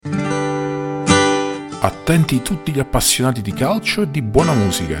Attenti tutti gli appassionati di calcio e di buona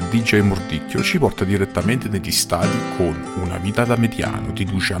musica, DJ Mordicchio ci porta direttamente negli stadi con Una vita da mediano di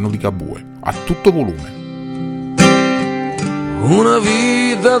Luciano Ligabue, a tutto volume. Una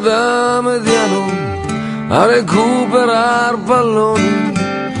vita da mediano a recuperar palloni,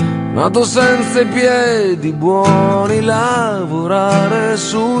 nato senza i piedi buoni, lavorare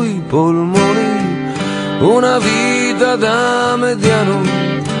sui polmoni. Una vita da mediano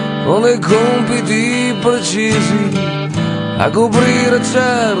con dei compiti precisi, a coprire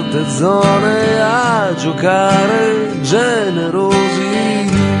certe zone, a giocare generosi.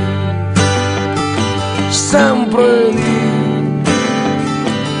 Sempre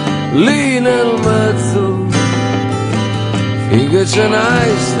lì nel mezzo, finché ce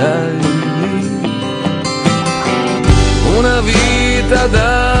n'hai stai lì. Una vita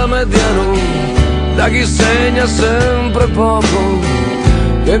da mediano, da chi segna sempre poco,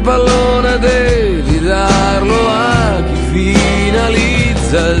 che il pallone devi darlo a chi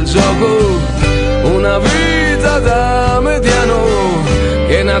finalizza il gioco. Una vita da mediano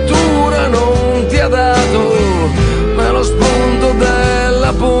che natura non ti ha dato, ma lo spunto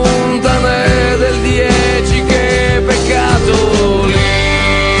della punta né del 10 che peccato. Lì,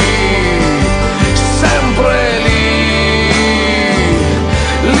 sempre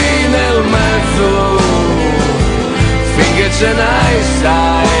lì nel mezzo, finché ce n'hai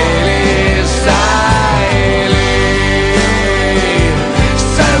stai lì,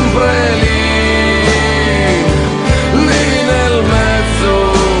 sempre lì nel mezzo,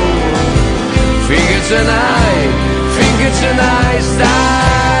 finché ce n'hai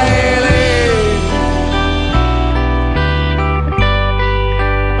stai lì.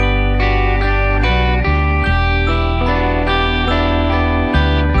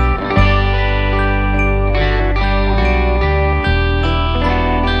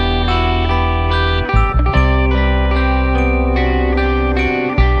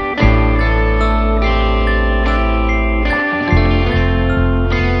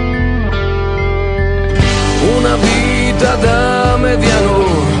 Una vita da mediano,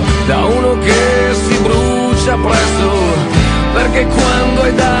 da uno che si brucia presto, perché quando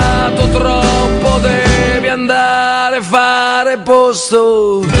hai dato troppo devi andare a fare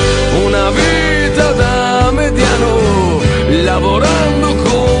posto. Una vita da mediano, lavorando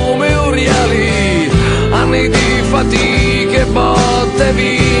come oriali, anni di fatiche, botte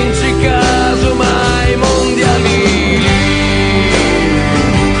via